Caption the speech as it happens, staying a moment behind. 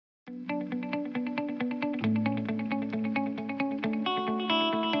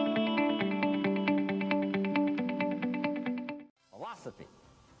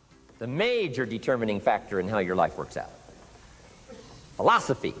the major determining factor in how your life works out.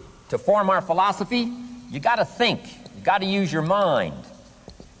 Philosophy. To form our philosophy, you got to think. You got to use your mind.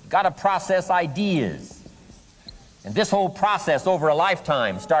 You got to process ideas. And this whole process over a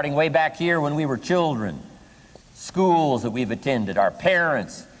lifetime, starting way back here when we were children, schools that we've attended, our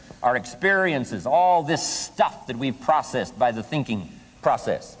parents, our experiences, all this stuff that we've processed by the thinking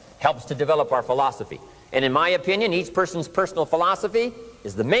process helps to develop our philosophy. And in my opinion, each person's personal philosophy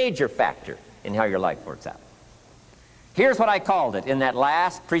is the major factor in how your life works out. Here's what I called it in that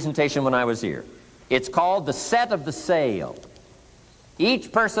last presentation when I was here. It's called the set of the sail.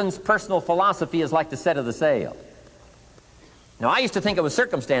 Each person's personal philosophy is like the set of the sail. Now, I used to think it was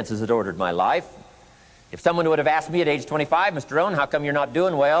circumstances that ordered my life. If someone would have asked me at age 25, Mr. Rohn, how come you're not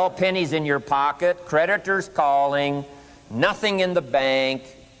doing well? Pennies in your pocket, creditors calling, nothing in the bank,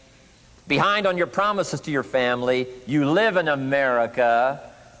 behind on your promises to your family, you live in America,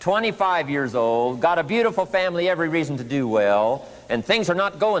 25 years old, got a beautiful family, every reason to do well, and things are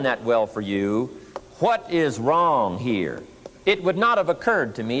not going that well for you. What is wrong here? It would not have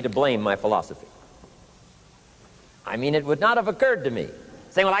occurred to me to blame my philosophy. I mean, it would not have occurred to me.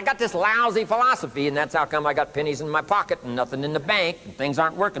 Saying, well, I got this lousy philosophy, and that's how come I got pennies in my pocket and nothing in the bank, and things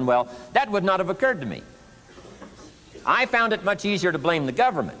aren't working well. That would not have occurred to me. I found it much easier to blame the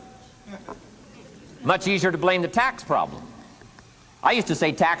government. Much easier to blame the tax problem. I used to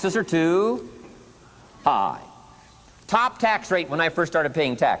say taxes are too high. Top tax rate when I first started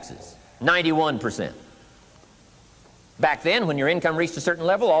paying taxes, 91%. Back then, when your income reached a certain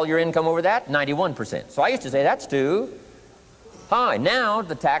level, all your income over that, 91%. So I used to say that's too high. Now,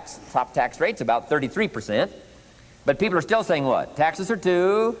 the top tax rate's about 33%. But people are still saying what? Taxes are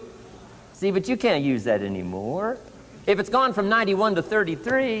too. See, but you can't use that anymore. If it's gone from 91 to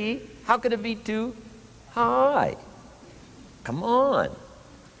 33, how could it be too high? Come on.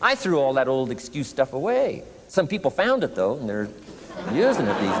 I threw all that old excuse stuff away. Some people found it, though, and they're using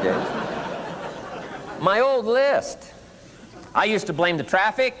it these days. My old list. I used to blame the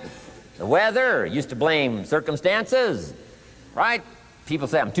traffic, the weather, used to blame circumstances, right? People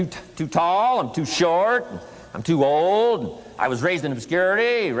say I'm too tall, I'm too short, I'm too old, I was raised in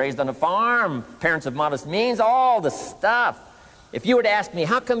obscurity, raised on a farm, parents of modest means, all the stuff. If you were to ask me,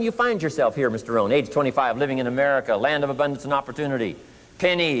 how come you find yourself here, Mr. Rohn, age 25, living in America, land of abundance and opportunity,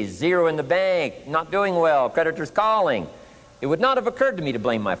 pennies, zero in the bank, not doing well, creditors calling, it would not have occurred to me to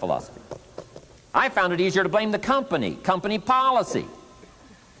blame my philosophy. I found it easier to blame the company policy.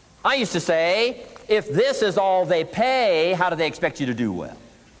 I used to say, if this is all they pay, how do they expect you to do well?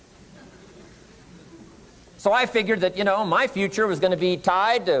 So I figured that, you know, my future was going to be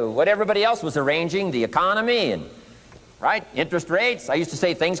tied to what everybody else was arranging, the economy and, right, interest rates. I used to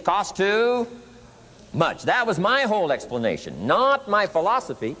say things cost too much. That was my whole explanation, not my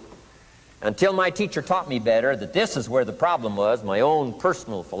philosophy, until my teacher taught me better that this is where the problem was, my own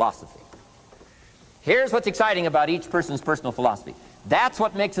personal philosophy. Here's what's exciting about each person's personal philosophy. That's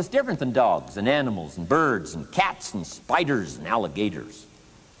what makes us different than dogs and animals and birds and cats and spiders and alligators.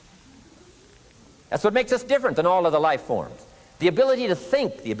 That's what makes us different than all other life forms. The ability to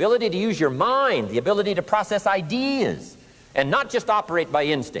think, the ability to use your mind, the ability to process ideas, and not just operate by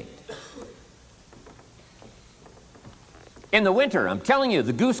instinct. In the winter, I'm telling you,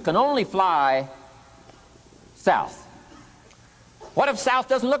 the goose can only fly south. What if south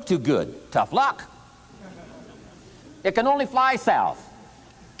doesn't look too good? Tough luck. It can only fly south.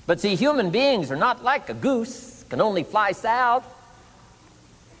 But see, human beings are not like a goose, can only fly south.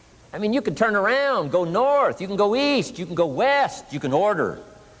 I mean, you can turn around, go north, you can go east, you can go west, you can order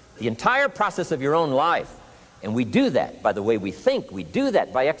the entire process of your own life. And we do that by the way we think. We do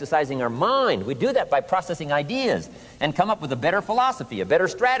that by exercising our mind. We do that by processing ideas and come up with a better philosophy, a better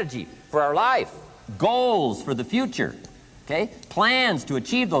strategy for our life, goals for the future, okay? Plans to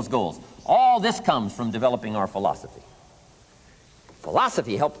achieve those goals. All this comes from developing our philosophy.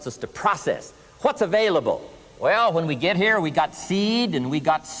 Philosophy helps us to process what's available. Well, when we get here, we got seed, and we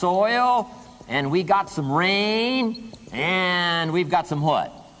got soil, and we got some rain, and we've got some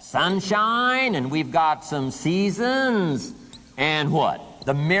what? Sunshine, and we've got some seasons, and what?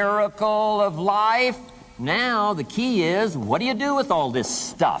 The miracle of life. Now, the key is, what do you do with all this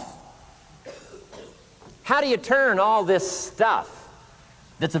stuff? How do you turn all this stuff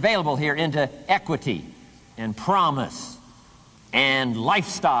that's available here into equity and promise and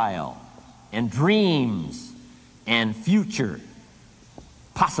lifestyle and dreams and future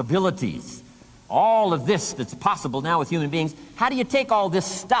possibilities? All of this that's possible now with human beings, how do you take all this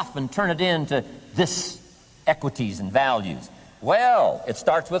stuff and turn it into this equities and values? Well, it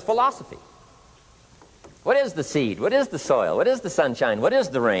starts with philosophy. What is the seed? What is the soil? What is the sunshine? What is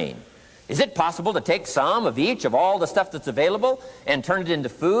the rain? Is it possible to take some of each of all the stuff that's available and turn it into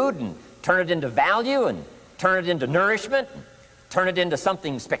food and turn it into value and turn it into nourishment and turn it into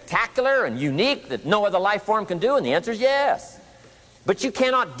something spectacular and unique that no other life form can do? And the answer is yes. But you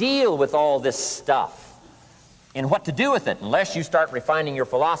cannot deal with all this stuff and what to do with it unless you start refining your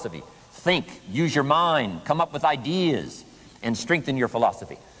philosophy. Think, use your mind, come up with ideas, and strengthen your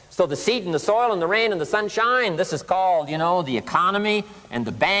philosophy. So the seed and the soil and the rain and the sunshine, this is called, you know, the economy and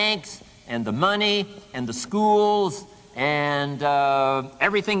the banks and the money and the schools and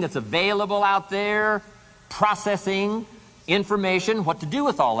everything that's available out there, processing information, what to do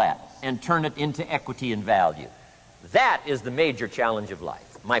with all that, and turn it into equity and value. That is the major challenge of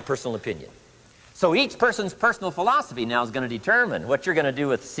life, my personal opinion. So each person's personal philosophy now is going to determine what you're going to do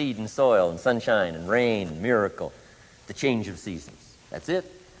with seed and soil and sunshine and rain and miracle, the change of seasons. That's it.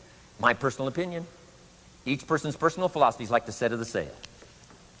 My personal opinion. Each person's personal philosophy is like the set of the sail.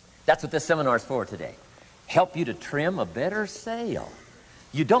 That's what this seminar is for today. Help you to trim a better sail.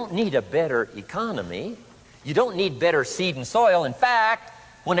 You don't need a better economy. You don't need better seed and soil. In fact,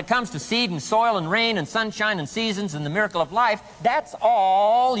 when it comes to seed and soil and rain and sunshine and seasons and the miracle of life, that's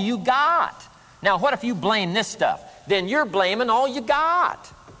all you got. Now, what if you blame this stuff? Then you're blaming all you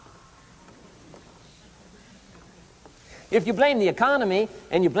got. If you blame the economy,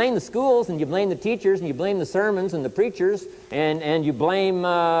 and you blame the schools, and you blame the teachers, and you blame the sermons and the preachers, and you blame,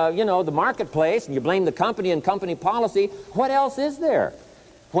 you know, the marketplace, and you blame the company and company policy, what else is there?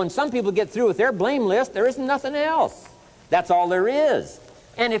 When some people get through with their blame list, there isn't nothing else. That's all there is.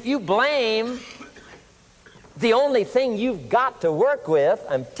 And if you blame the only thing you've got to work with,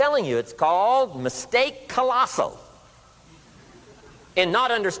 I'm telling you, it's called mistake colossal. In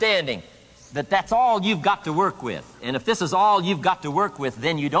not understanding that that's all you've got to work with. And if this is all you've got to work with,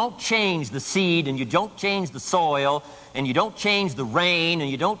 then you don't change the seed, and you don't change the soil, and you don't change the rain,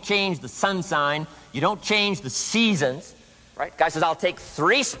 and you don't change the sunshine, you don't change the seasons. Right? Guy says, I'll take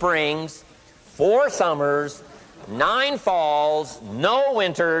 3 springs, 4 summers, 9 falls, no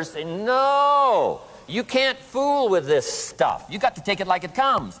winters. No, you can't fool with this stuff. You got to take it like it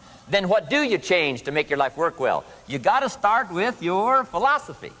comes. Then what do you change to make your life work well? You got to start with your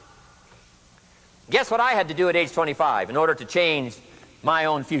philosophy. Guess what I had to do at age 25 in order to change my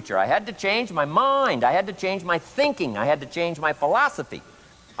own future? I had to change my mind. I had to change my thinking. I had to change my philosophy.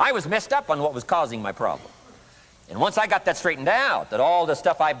 I was messed up on what was causing my problem. And once I got that straightened out, that all the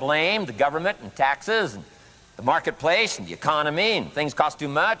stuff I blamed, the government and taxes and the marketplace and the economy and things cost too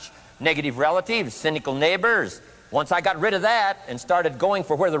much, negative relatives, cynical neighbors, once I got rid of that and started going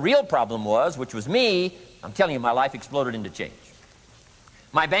for where the real problem was, which was me, I'm telling you, my life exploded into change.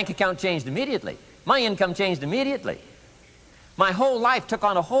 My bank account changed immediately. My income changed immediately. My whole life took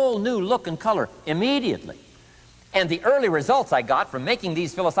on a whole new look and color immediately. And the early results I got from making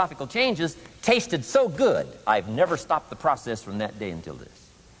these philosophical changes tasted so good, I've never stopped the process from that day until this.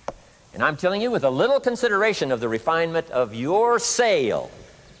 And I'm telling you, with a little consideration of the refinement of your sail,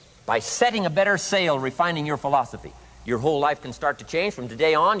 by setting a better sail, refining your philosophy, your whole life can start to change from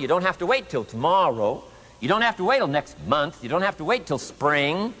today on. You don't have to wait till tomorrow. You don't have to wait till next month. You don't have to wait till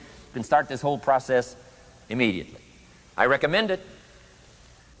spring. You can start this whole process immediately. I recommend it.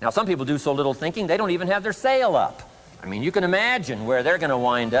 Now, some people do so little thinking, they don't even have their sail up. I mean, you can imagine where they're going to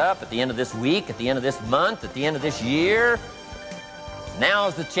wind up at the end of this week, at the end of this month, at the end of this year.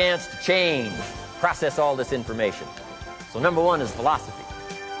 Now's the chance to change, process all this information. So number 1 is philosophy.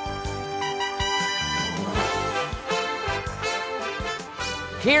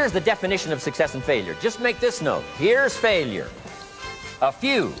 Here's the definition of success and failure. Just make this note. Here's failure. A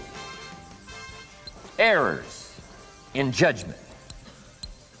few errors in judgment,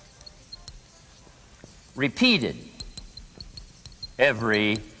 repeated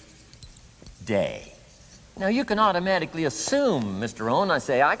every day. Now, you can automatically assume, Mr. Rohn, I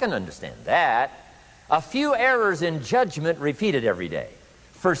say, I can understand that. A few errors in judgment repeated every day.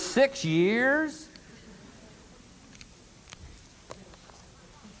 For 6 years?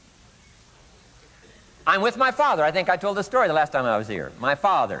 I'm with my father. I think I told this story the last time I was here. My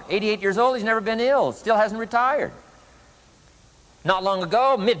father, 88 years old, he's never been ill, still hasn't retired. Not long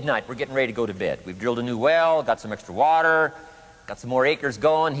ago, midnight, we're getting ready to go to bed. We've drilled a new well, got some extra water, got some more acres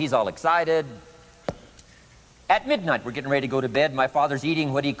going. He's all excited. At midnight, we're getting ready to go to bed. My father's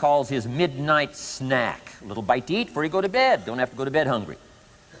eating what he calls his midnight snack. A little bite to eat before you go to bed. Don't have to go to bed hungry.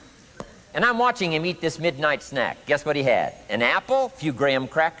 And I'm watching him eat this midnight snack. Guess what he had? An apple, a few graham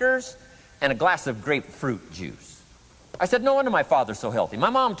crackers, and a glass of grapefruit juice. I said, no wonder my father's so healthy. My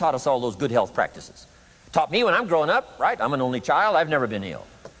mom taught us all those good health practices. Taught me when I'm growing up, right? I'm an only child. I've never been ill.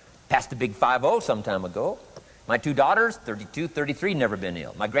 Passed the big 5-0 some time ago. My 2 daughters, 32, 33, never been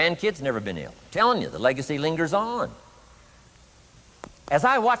ill. My grandkids, never been ill. I'm telling you, the legacy lingers on. As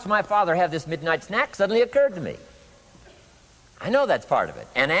I watched my father have this midnight snack, suddenly occurred to me. I know that's part of it.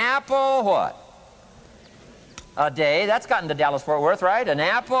 An apple, what? A day. That's gotten to Dallas-Fort Worth, right? An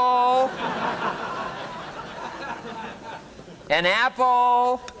apple. An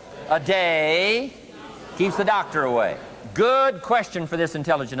apple a day keeps the doctor away. Good question for this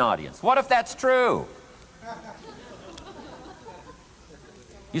intelligent audience. What if that's true?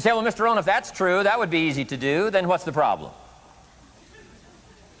 You say, well, Mr. Rohn, if that's true, that would be easy to do. Then what's the problem?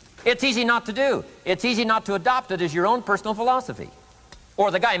 It's easy not to do. It's easy not to adopt it as your own personal philosophy. Or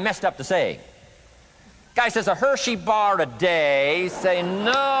the guy messed up the saying. Guy says a Hershey bar a day. Say,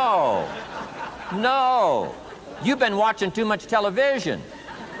 no. No. You've been watching too much television.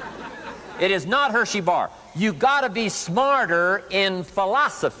 It is not Hershey bar. You got to be smarter in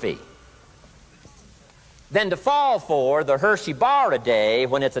philosophy than to fall for the Hershey bar a day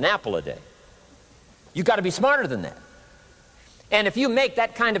when it's an apple a day. You got to be smarter than that. And if you make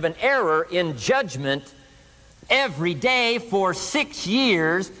that kind of an error in judgment every day for 6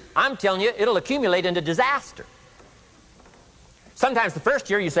 years, I'm telling you, it'll accumulate into disaster. Sometimes the first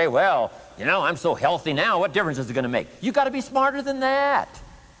year you say, well, you know, I'm so healthy now, what difference is it going to make? You got to be smarter than that.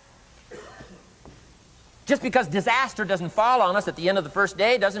 Just because disaster doesn't fall on us at the end of the first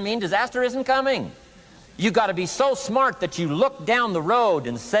day doesn't mean disaster isn't coming. You got to be so smart that you look down the road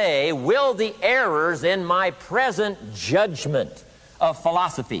and say, will the errors in my present judgment of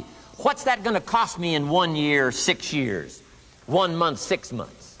philosophy, what's that going to cost me in 1 year, 6 years, 1 month, 6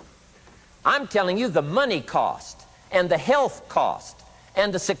 months? I'm telling you, the money cost and the health cost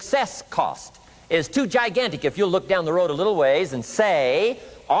and the success cost is too gigantic if you'll look down the road a little ways and say,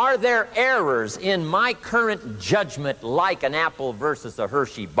 are there errors in my current judgment like an apple versus a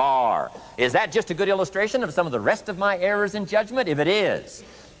Hershey bar? Is that just a good illustration of some of the rest of my errors in judgment? If it is,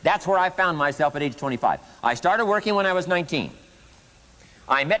 that's where I found myself at age 25. I started working when I was 19.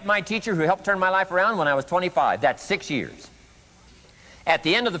 I met my teacher who helped turn my life around when I was 25. That's 6 years. At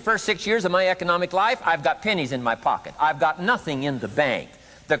the end of the first 6 years of my economic life, I've got pennies in my pocket. I've got nothing in the bank.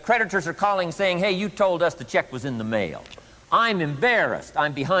 The creditors are calling saying, hey, you told us the check was in the mail. I'm embarrassed.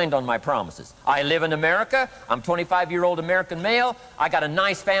 I'm behind on my promises. I live in America. I'm 25-year-old American male. I got a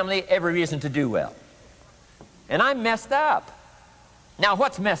nice family, every reason to do well. And I'm messed up. Now,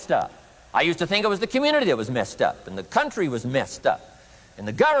 what's messed up? I used to think it was the community that was messed up, and the country was messed up, and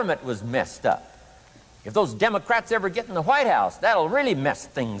the government was messed up. If those Democrats ever get in the White House, that'll really mess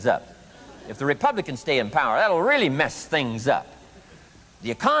things up. If the Republicans stay in power, that'll really mess things up. The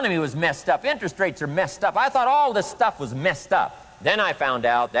economy was messed up. Interest rates are messed up. I thought all this stuff was messed up. Then I found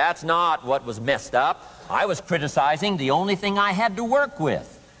out that's not what was messed up. I was criticizing the only thing I had to work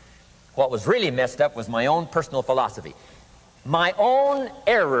with. What was really messed up was my own personal philosophy. My own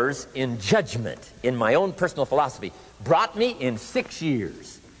errors in judgment in my own personal philosophy brought me in 6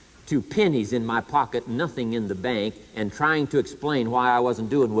 years to pennies in my pocket, nothing in the bank, and trying to explain why I wasn't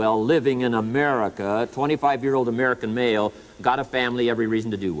doing well, living in America, 25-year-old American male, got a family, every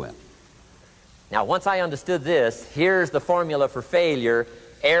reason to do well. Now, once I understood this, here's the formula for failure: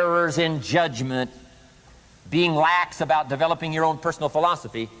 errors in judgment, being lax about developing your own personal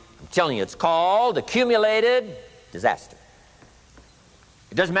philosophy. I'm telling you, it's called accumulated disaster.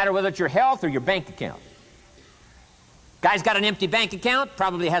 It doesn't matter whether it's your health or your bank account. Guy's got an empty bank account,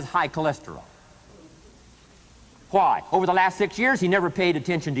 probably has high cholesterol. Why? Over the last 6 years, he never paid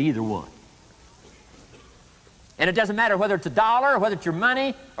attention to either one. And it doesn't matter whether it's a dollar, or whether it's your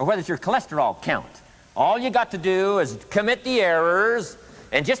money, or whether it's your cholesterol count. All you got to do is commit the errors,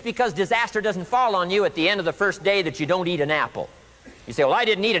 and just because disaster doesn't fall on you at the end of the first day that you don't eat an apple. You say, well, I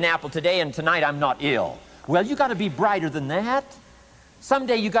didn't eat an apple today, and tonight I'm not ill. Well, you got to be brighter than that.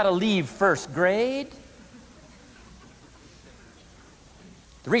 Someday you got to leave first grade.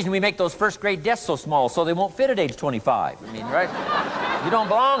 The reason we make those first grade desks so small so they won't fit at age 25. I mean, right? You don't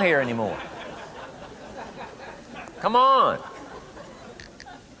belong here anymore. Come on.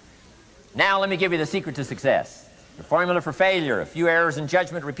 Now let me give you the secret to success. The formula for failure: a few errors in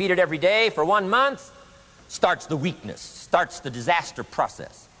judgment repeated every day for 1 month starts the weakness, starts the disaster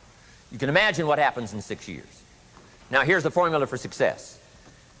process. You can imagine what happens in 6 years. Now here's the formula for success: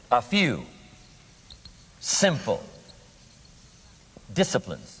 a few simple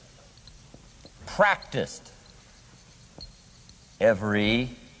disciplines practiced every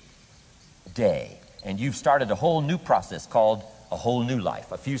day. And you've started a whole new process called a whole new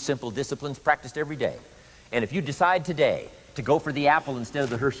life. A few simple disciplines practiced every day. And if you decide today to go for the apple instead of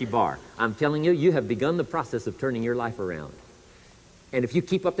the Hershey bar, I'm telling you, you have begun the process of turning your life around. And if you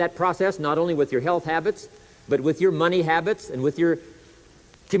keep up that process, not only with your health habits, but with your money habits and with your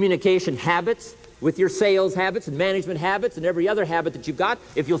communication habits, with your sales habits and management habits and every other habit that you've got,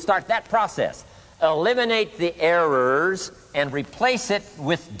 if you'll start that process, eliminate the errors and replace it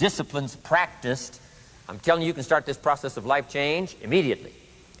with disciplines practiced, I'm telling you, you can start this process of life change immediately.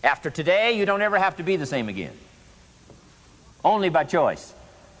 After today, you don't ever have to be the same again. Only by choice.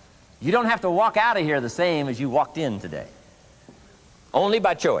 You don't have to walk out of here the same as you walked in today. Only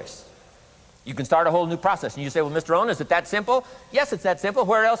by choice. You can start a whole new process. And you say, well, Mr. Rohn, is it that simple? Yes, it's that simple.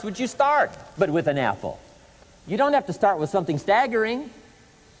 Where else would you start but with an apple? You don't have to start with something staggering.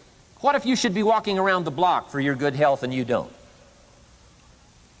 What if you should be walking around the block for your good health and you don't?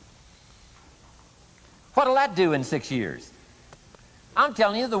 What'll that do in 6 years? I'm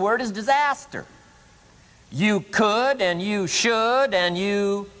telling you, the word is disaster. You could and you should and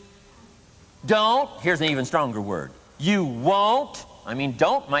you don't. Here's an even stronger word. You won't. I mean,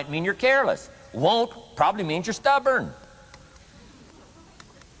 don't might mean you're careless. Won't probably means you're stubborn.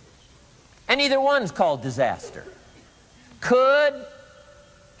 And either one's called disaster. Could,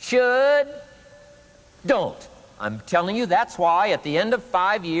 should, don't. I'm telling you, that's why at the end of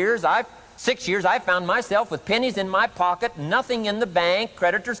 6 years, I found myself with pennies in my pocket, nothing in the bank,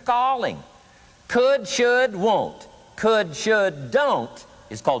 creditors calling. Could, should, won't. Could, should, don't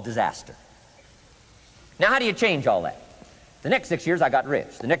is called disaster. Now, how do you change all that? The next 6 years, I got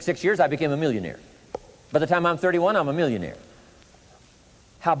rich. The next 6 years, I became a millionaire. By the time I'm 31, I'm a millionaire.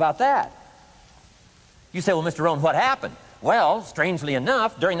 How about that? You say, well, Mr. Rohn, what happened? Well, strangely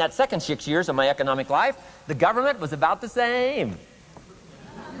enough, during that second 6 years of my economic life, the government was about the same.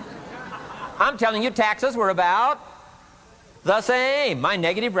 I'm telling you, taxes were about the same. My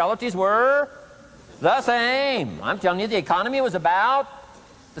negative relatives were the same. I'm telling you, the economy was about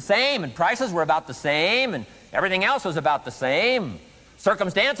the same, and prices were about the same, and everything else was about the same.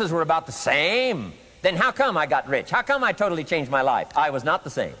 Circumstances were about the same. Then how come I got rich? How come I totally changed my life? I was not the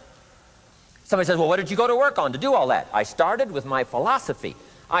same. Somebody says, well, what did you go to work on to do all that? I started with my philosophy.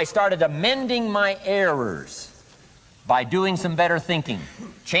 I started amending my errors by doing some better thinking,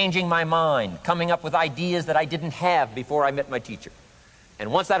 changing my mind, coming up with ideas that I didn't have before I met my teacher.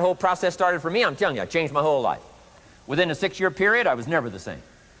 And once that whole process started for me, I'm telling you, I changed my whole life. Within a 6-year period, I was never the same.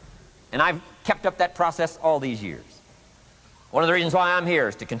 And I've kept up that process all these years. One of the reasons why I'm here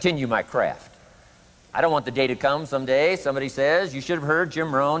is to continue my craft. I don't want the day to come someday somebody says, you should have heard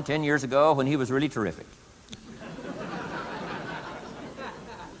Jim Rohn 10 years ago when he was really terrific.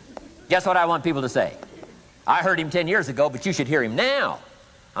 Guess what I want people to say? I heard him 10 years ago, but you should hear him now.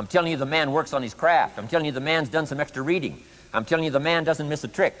 I'm telling you, the man works on his craft. I'm telling you, the man's done some extra reading. I'm telling you, the man doesn't miss a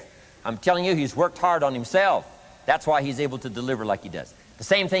trick. I'm telling you, he's worked hard on himself. That's why he's able to deliver like he does. The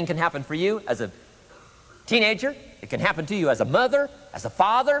same thing can happen for you as a teenager. It can happen to you as a mother, as a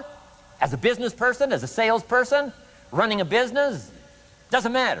father, as a business person, as a salesperson, running a business.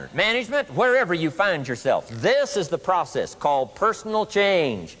 Doesn't matter. Management, wherever you find yourself. This is the process called personal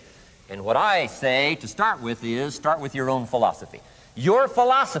change. And what I say to start with is, start with your own philosophy. Your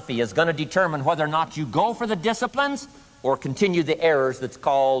philosophy is going to determine whether or not you go for the disciplines or continue the errors that's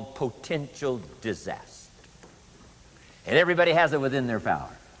called potential disaster. And everybody has it within their power.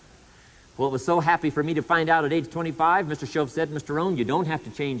 Well, it was so happy for me to find out at age 25, Mr. Shove said, Mr. Rohn, you don't have to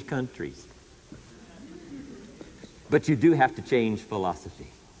change countries. But you do have to change philosophy.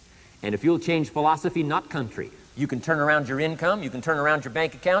 And if you'll change philosophy, not country, you can turn around your income, you can turn around your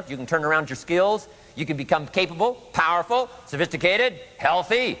bank account, you can turn around your skills, you can become capable, powerful, sophisticated,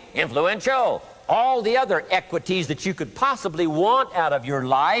 healthy, influential, all the other equities that you could possibly want out of your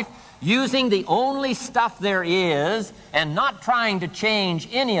life, using the only stuff there is and not trying to change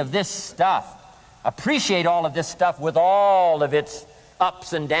any of this stuff. Appreciate all of this stuff with all of its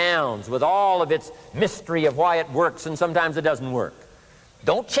ups and downs, with all of its mystery of why it works and sometimes it doesn't work.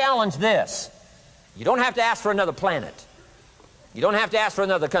 Don't challenge this. You don't have to ask for another planet. You don't have to ask for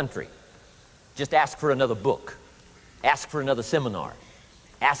another country. Just ask for another book. Ask for another seminar.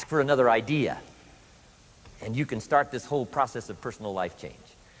 Ask for another idea. And you can start this whole process of personal life change.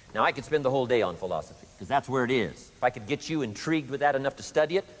 Now, I could spend the whole day on philosophy, because that's where it is. If I could get you intrigued with that enough to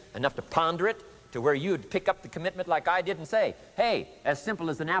study it, enough to ponder it, to where you would pick up the commitment like I did and say, hey, as simple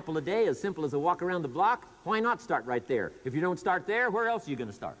as an apple a day, as simple as a walk around the block, why not start right there? If you don't start there, where else are you going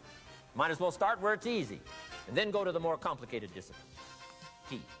to start? Might as well start where it's easy, and then go to the more complicated disciplines.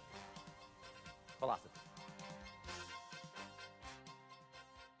 Key. Philosophy.